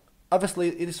 obviously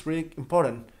it is really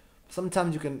important.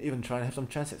 Sometimes you can even try and have some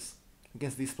chances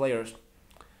against these players.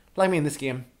 Like me in this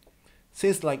game,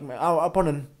 since like our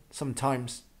opponent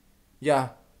sometimes, yeah,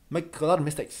 make a lot of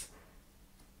mistakes.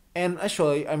 And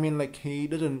actually, I mean, like, he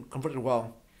didn't convert it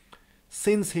well,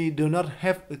 since he do not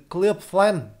have a clear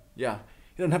plan. Yeah,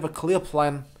 he don't have a clear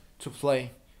plan to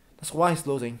play. That's why he's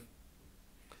losing.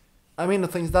 I mean, the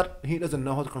thing is that he doesn't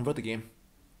know how to convert the game,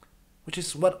 which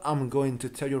is what I'm going to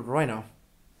tell you right now.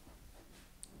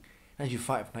 Knight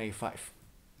g5, knight e5.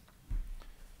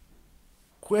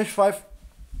 Queen h5.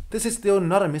 This is still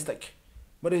not a mistake,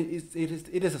 but it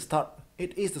is a start.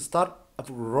 It is the start of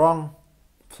a wrong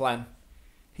plan.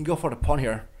 He go for the pawn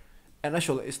here, and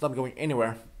actually it's not going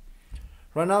anywhere.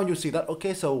 Right now you see that,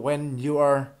 okay, so when you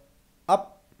are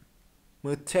up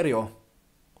material,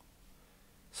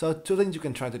 so two things you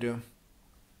can try to do.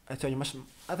 I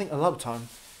think a lot of time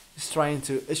is trying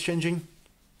to exchanging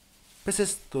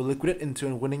pieces to liquidate into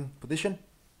a winning position,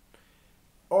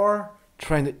 or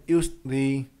trying to use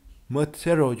the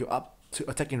material you're up to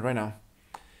attacking right now.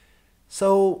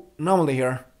 So normally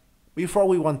here, before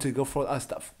we want to go for other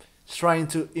stuff, trying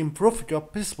to improve your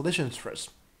piece positions first,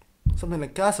 something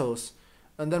like castles,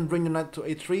 and then bring your knight to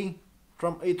a3,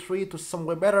 from a3 to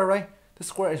somewhere better, right? The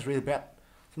square is really bad,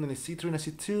 something like c3 and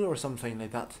c2 or something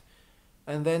like that,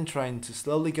 and then trying to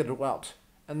slowly get it out,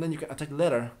 and then you can attack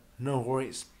later, no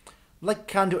worries. Black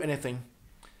can't do anything.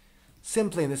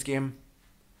 Simply in this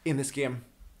game,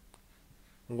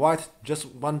 White just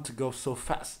want to go so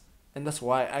fast, and that's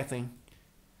why I think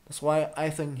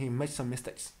he made some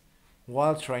mistakes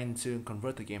while trying to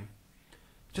convert the game.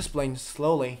 Just playing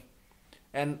slowly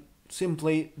and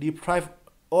simply deprive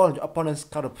all your opponent's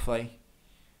counterplay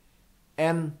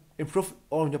and improve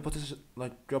all your position,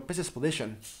 like your piece's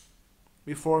position,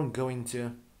 before going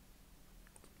to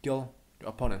kill your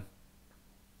opponent.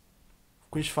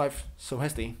 Queen 5 so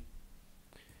hasty.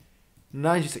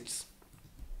 Knight g6.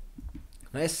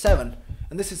 Knight 7,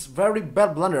 and this is very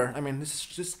bad blunder. I mean,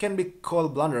 this can be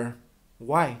called blunder.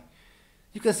 Why?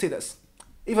 You can see this.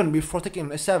 Even before taking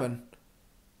a7,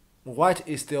 White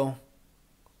is still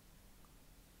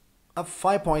up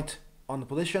 5 points on the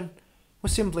position,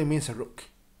 which simply means a rook.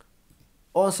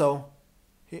 Also,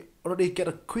 he already get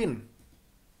a queen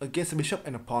against a bishop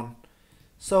and a pawn.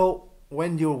 So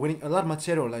when you're winning a lot of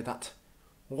material like that,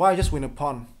 why just win a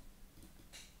pawn?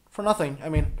 For nothing. I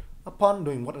mean, a pawn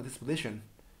doing what at this position?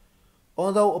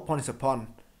 Although a pawn is a pawn,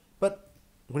 but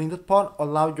winning that pawn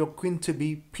allows your queen to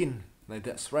be pinned like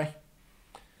this, right?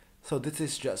 So this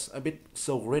is just a bit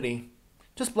so greedy.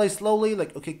 Just play slowly,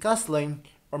 like okay, castling,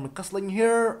 or I'm castling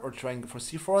here, or trying for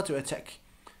c4 to attack,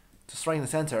 to strike in the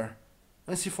center.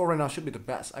 And c4 right now should be the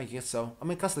best, I guess so. I'm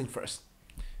castling first.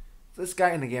 This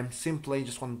guy in the game simply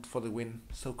just wants for the win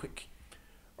so quick.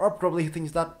 Or probably he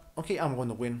thinks that, okay, I'm going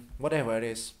to win, whatever it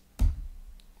is.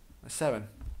 A 7.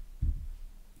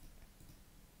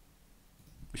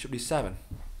 Bishop d7.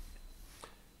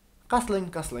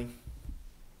 Castling.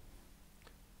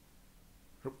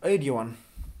 Rook a1.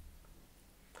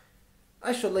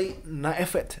 Actually, knight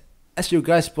f8, as you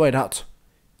guys pointed out,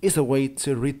 is a way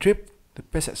to retrieve the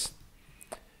pieces.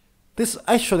 This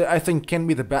actually I think can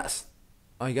be the best.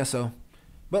 I guess so.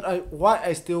 But why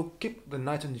I still keep the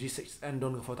knight on g6 and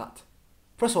don't go for that?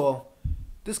 First of all,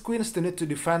 this queen still need to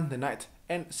defend the knight,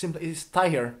 and simply it is tight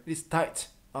here. It is tight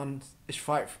on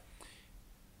h5.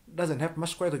 Doesn't have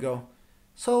much square to go.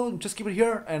 So just keep it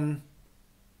here, and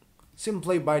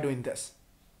simply by doing this,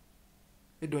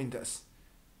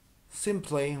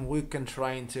 simply we can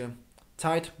try to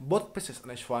tight both pieces on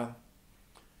h5,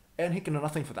 and he can do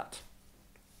nothing for that.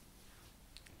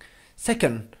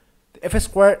 Second, the f8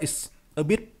 square is a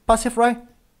bit passive, right?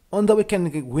 Although it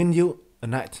can win you a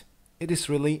knight, it is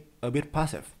really a bit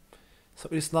passive. So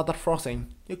it's not that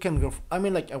forcing. You can go. I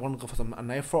mean, like I want to go for some a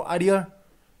knight 4 idea,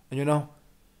 and you know,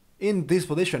 in this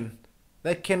position,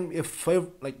 that can be a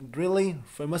like really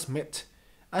famous mate.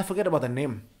 I forget about the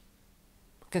name.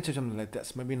 I can change something like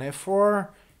this. Maybe knight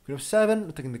 4, queen of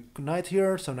 7, taking the knight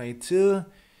here, so knight 2,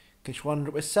 h1,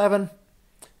 rook h7.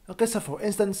 Okay, so for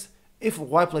instance, if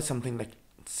white plays something like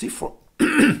c4,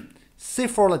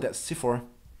 c4 like that, c4.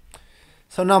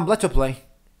 So now black to play.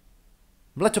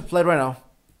 Black to play right now.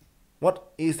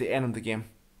 What is the end of the game?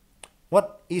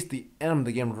 What is the end of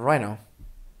the game right now?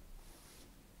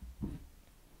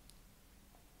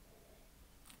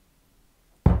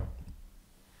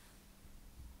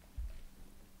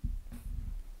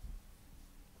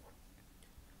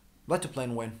 Black to play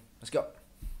and win. Let's go.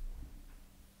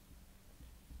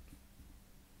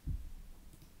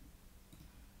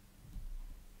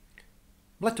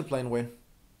 Black to play and win.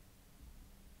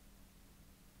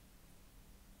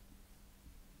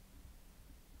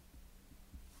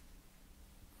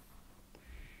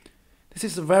 This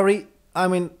is a very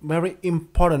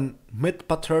important mid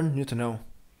pattern you need to know.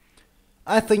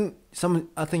 I think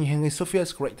Henry Sophia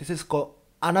is correct. This is called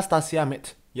Anastasia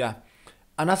mid. Yeah,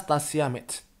 Anastasia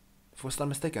mid. If I was not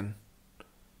mistaken,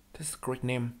 this is the correct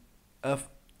name of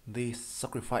the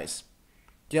sacrifice.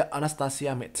 Yeah,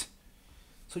 Anastasia mid.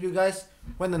 So you guys,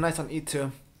 when the knight's on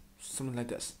e2, something like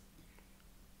this,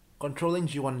 controlling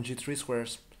g1 and g3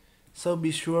 squares. So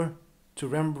be sure to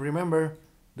remember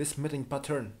this mating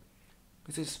pattern.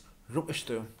 This is rook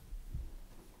h2.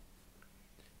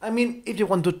 I mean, if you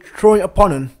want to throw your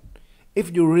opponent,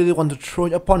 if you really want to throw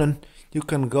your opponent, you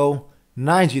can go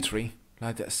knight g3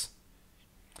 like this.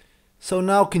 So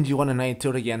now king g1 and knight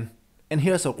 2 again, and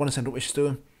here's a 1 and rook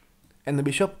h2, and the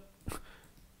bishop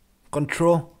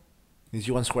control these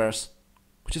g1 squares,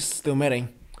 which is still mating,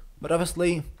 but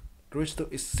obviously rook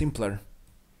h2 is simpler.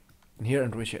 And here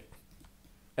and rook h8,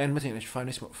 and mating h5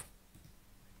 this move.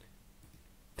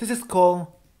 This is called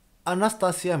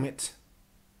Anastasia mid.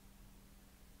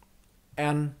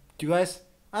 And you guys,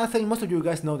 I think most of you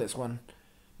guys know this one,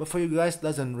 but for you guys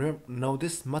doesn't know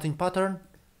this mating pattern,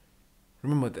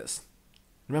 remember this.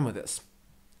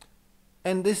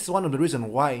 And this is one of the reasons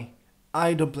why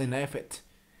I don't play knight f8,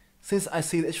 since I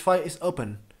see the h5 is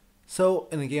open. So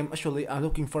in the game, actually I'm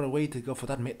looking for a way to go for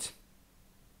that mid.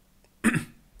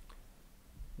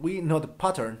 we know the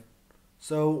pattern,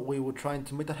 so we will try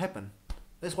to make that happen.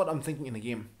 That's what I'm thinking in the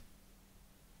game.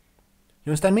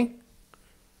 You understand me?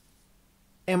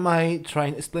 Am I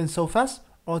trying to explain so fast,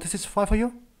 or this is fine for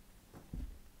you?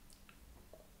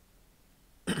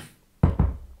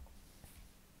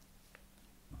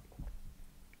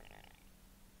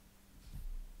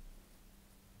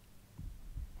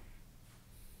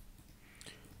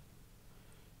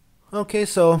 Okay,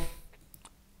 so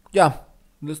yeah,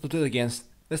 let's do this again.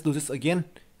 Let's do this again.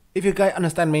 If you guys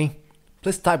understand me,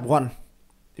 please type 1.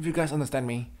 If you guys understand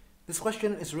me. This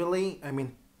question is really,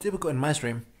 typical in my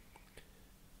stream.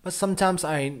 But sometimes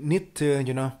I need to,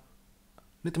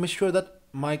 need to make sure that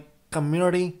my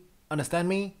community understand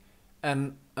me,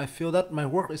 and I feel that my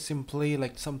work is simply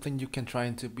like something you can try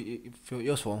to be feel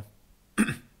useful.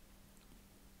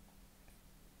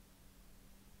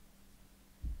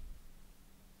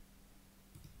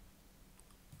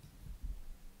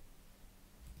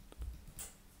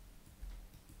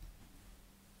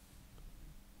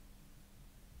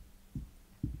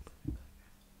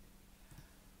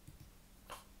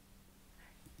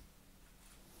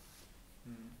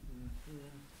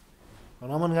 One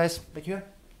moment, guys, back here.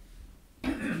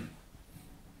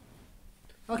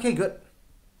 Okay, good.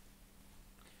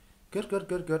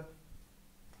 Good.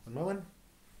 One moment.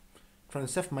 Trying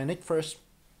to save my neck first.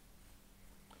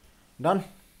 Done.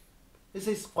 This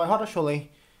is quite hard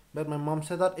actually, but my mom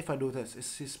said that if I do this,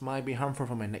 this might be harmful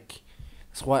for my neck.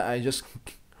 That's why I just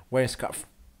wear a scarf.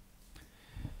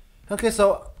 Okay,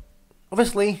 so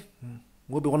obviously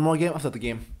will be one more game after the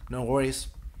game. No worries.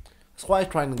 That's why I'm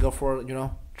trying to go for,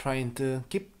 trying to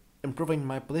keep improving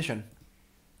my position.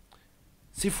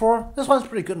 C4, this one's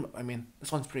pretty good.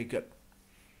 This one's pretty good.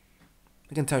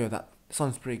 I can tell you that. This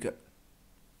one's pretty good.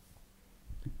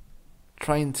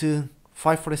 Trying to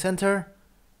fight for the center,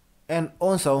 and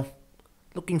also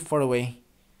looking for a way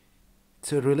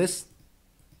to release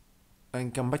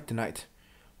and come back tonight.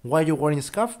 Why are you wearing a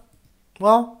scarf?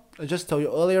 Well, I just told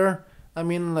you earlier.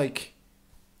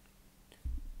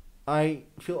 I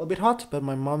feel a bit hot, but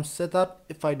my mom said that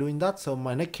if I doing that, so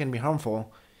my neck can be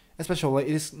harmful. Especially,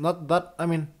 it is not that,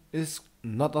 it is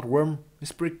not that warm.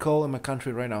 It's pretty cold in my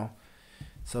country right now.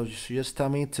 So she just tell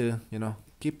me to,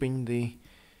 keeping the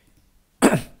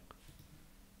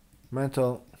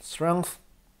mental strength.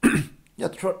 Yeah,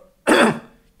 throat.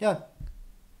 Yeah,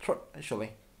 throat,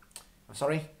 actually. I'm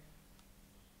sorry.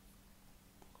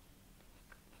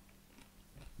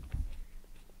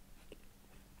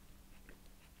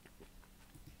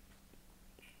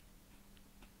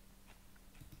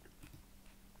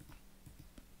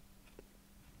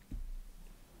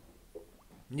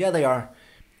 Yeah, they are.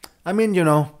 I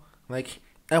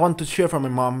want to cheer for my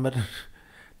mom, but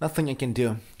nothing I can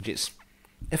do. Jeez.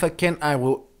 If I can, I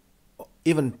will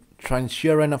even try and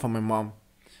cheer right now for my mom.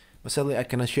 But sadly, I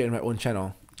cannot share in my own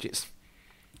channel. Jeez.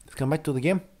 Let's come back to the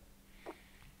game.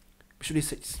 Bishop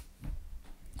d6.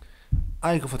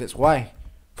 I go for this. Why?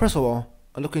 First of all,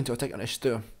 I'm looking to attack on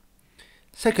h2.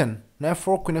 Second, knight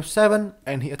f4, queen f7,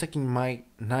 and he attacking my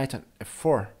knight on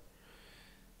f4.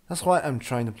 That's why I'm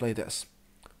trying to play this.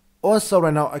 Also,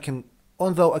 right now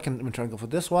although I can even try to go for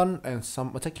this one and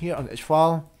some attack here on the h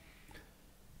file,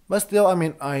 but still,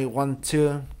 I want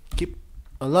to keep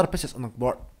a lot of pieces on the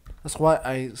board. That's why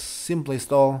I simply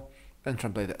stall and try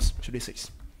to play this. Bishop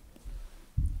d6.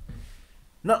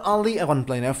 Not only I want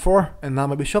to play f4 and now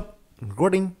my bishop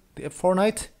guarding the f4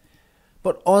 knight,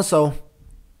 but also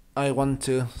I want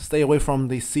to stay away from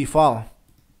the c file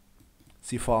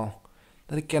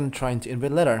that I can try to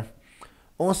invade later.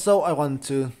 Also, I want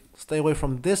to stay away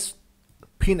from this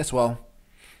pin as well.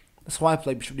 That's why I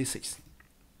play bishop d6.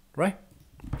 Right?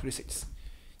 Bishop d6.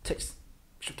 Takes.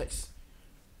 Bishop takes.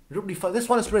 Rook d5. This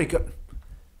one is very good.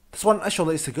 This one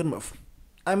actually is a good move.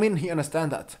 He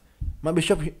understands that. My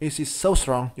bishop is so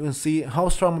strong. You can see how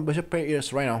strong my bishop pair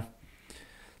is right now.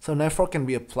 So knight 4 can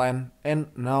be a plan, and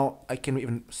now I can be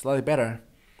even slightly better.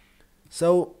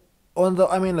 So although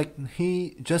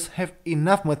he just have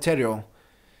enough material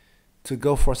to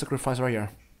go for sacrifice right here.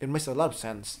 It makes a lot of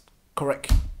sense.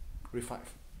 Correct. Re5.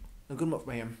 A good move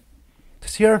by him.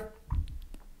 This here.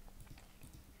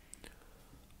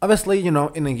 Obviously, in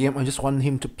the game, I just want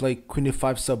him to play queen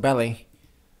d5 so badly.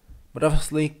 But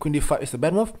obviously, queen d5 is a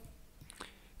bad move.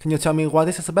 Can you tell me why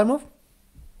this is a bad move?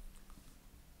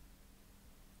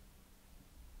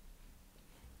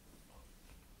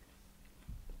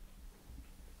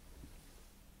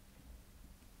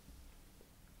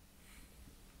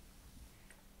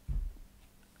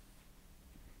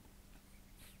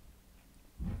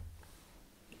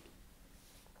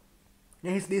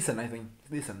 Yeah, he's decent, I think.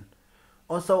 He's decent.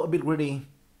 Also a bit greedy.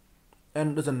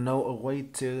 and doesn't know a way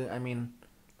to,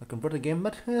 like convert the game,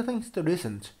 but I think it's still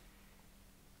decent.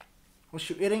 What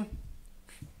you eating?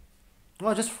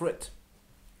 Oh, just fruit.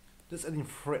 Just eating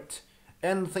fruit.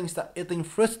 And things that eating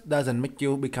fruit doesn't make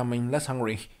you becoming less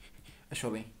hungry,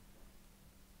 actually.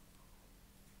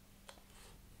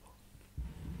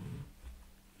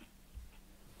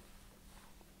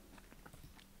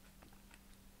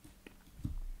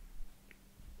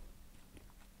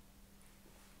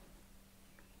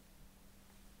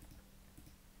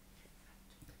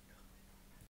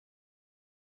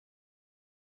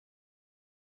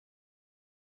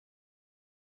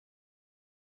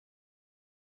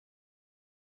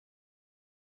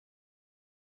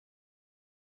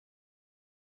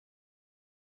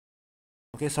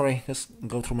 Okay, sorry, just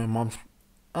go through my mom's.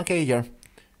 Okay, here.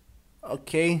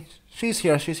 Okay, she's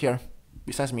here.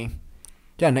 Besides me.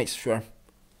 Yeah, next, sure.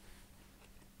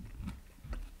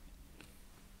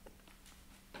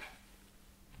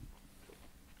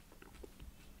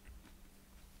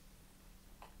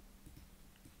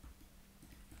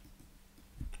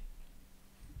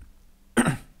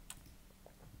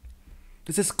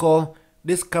 This is called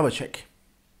Discover Check.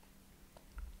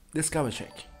 Discover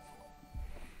Check.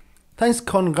 Thanks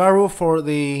Kongaru for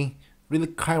the really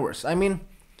kind words.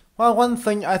 Well, one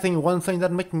thing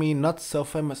that make me not so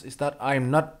famous is that I'm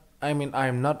not like,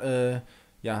 I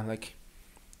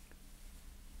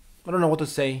don't know what to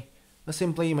say. But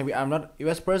simply, maybe I'm not a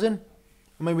US person.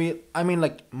 Maybe,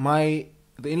 like, the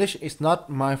English is not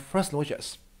my first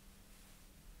language.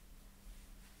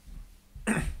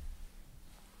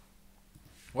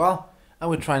 Well, I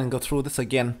will try and go through this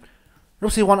again.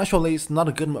 Rook c1 actually is not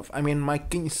a good move. My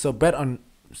king is so bad on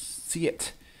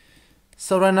c8.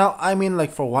 So right now,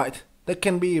 like for white, that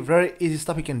can be very easy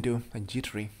stuff you can do, like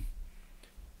g3.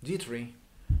 G3.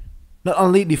 Not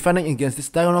only defending against this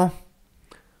diagonal,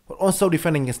 but also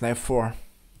defending against knight 4.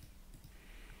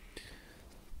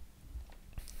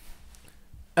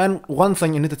 And one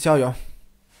thing you need to tell you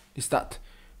is that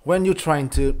when you're trying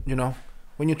to,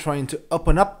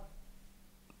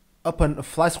 open a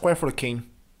fly square for the king,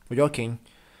 for your king,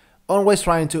 always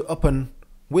trying to open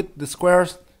with the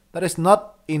squares that is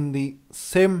not in the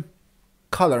same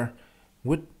color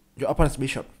with your opponent's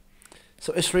bishop.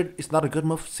 So h3 is not a good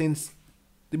move since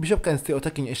the bishop can still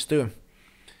attack in h2.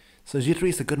 So g3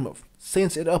 is a good move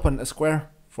since it opens a square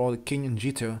for the king in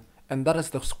g2, and that is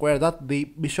the square that the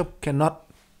bishop cannot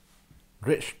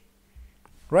reach,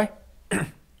 right?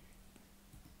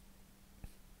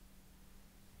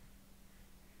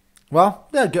 Well,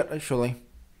 they're good actually.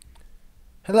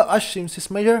 Hello Ashim Sis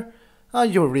Major,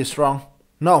 you're really strong.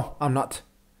 No, I'm not.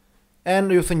 And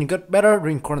do you think you got better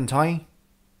during quarantine?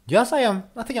 Yes, I am.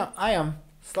 I think I am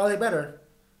slightly better.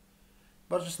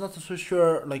 But just not so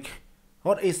sure, like,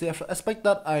 what is the aspect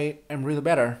that I am really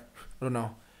better? I don't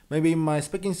know. Maybe my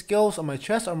speaking skills or my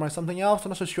chess or my something else, I'm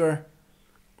not so sure.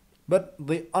 But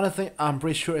the only thing I'm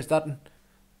pretty sure is that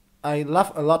I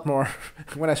laugh a lot more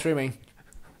when I'm streaming.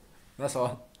 That's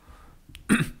all.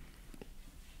 Let's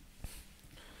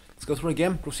go through the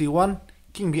game. Rook c1,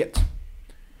 king b8,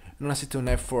 and knight c2,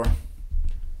 knight 4.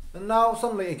 And now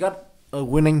suddenly I got a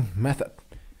winning method.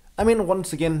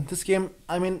 Once again, this game,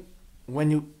 when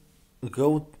you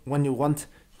want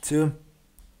to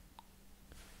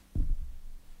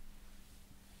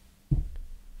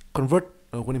convert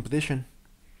a winning position,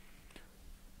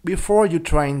 before you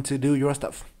trying to do your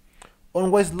stuff,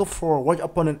 always look for what your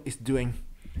opponent is doing.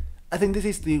 I think this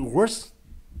is the worst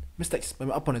mistakes by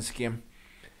my opponent's game.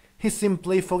 He's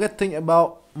simply forgetting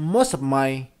about most of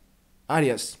my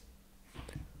ideas.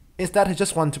 Instead, he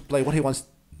just wants to play what he wants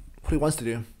to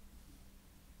do.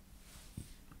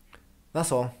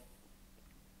 That's all.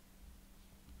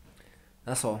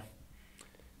 That's all.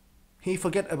 He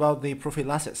forget about the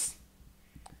prophylaxis.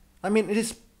 It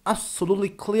is absolutely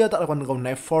clear that I want to go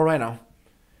knight 4 right now.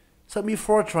 So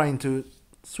before trying to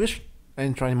switch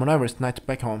and trying to maneuver his knight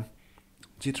back home,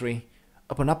 g3,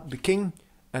 open up the king,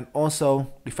 and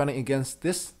also defending against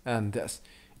this and this.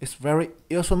 It's very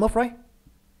useful move, right?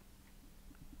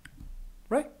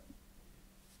 Right?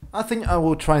 I think I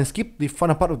will try and skip the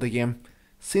fun part of the game,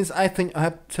 since I think I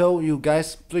have told you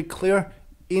guys pretty clear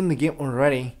in the game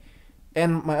already,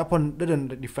 and my opponent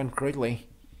didn't defend correctly.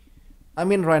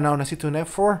 Right now, knight c2, knight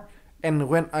 4, and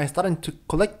when I starting to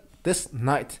collect this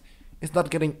knight, it's not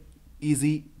getting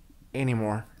easy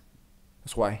anymore.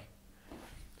 That's why.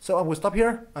 So I will stop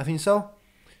here. I think so.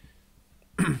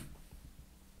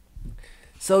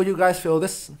 So you guys feel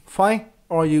this fine,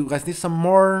 or you guys need some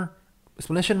more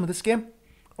explanation with this game,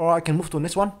 or I can move to the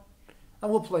next one. I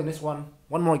will play this one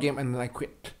more game and then I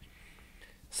quit.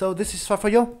 So this is fine for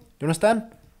you. You understand?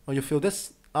 Or you feel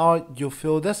this Or you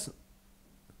feel this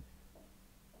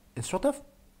instructive?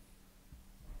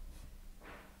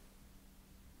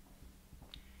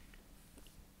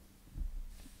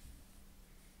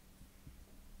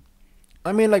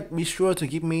 I mean, like, be sure to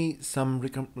give me some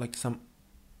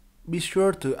be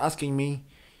sure to asking me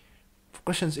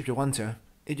questions if you want to.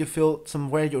 If you feel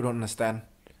somewhere you don't understand.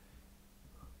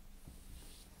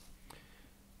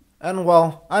 And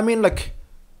well, I mean, like,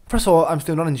 first of all, I'm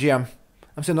still not in GM.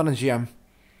 I'm still not in GM.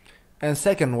 And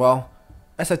second, well,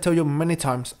 as I told you many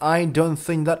times, I don't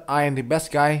think that I am the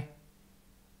best guy.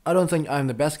 I don't think I'm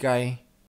the best guy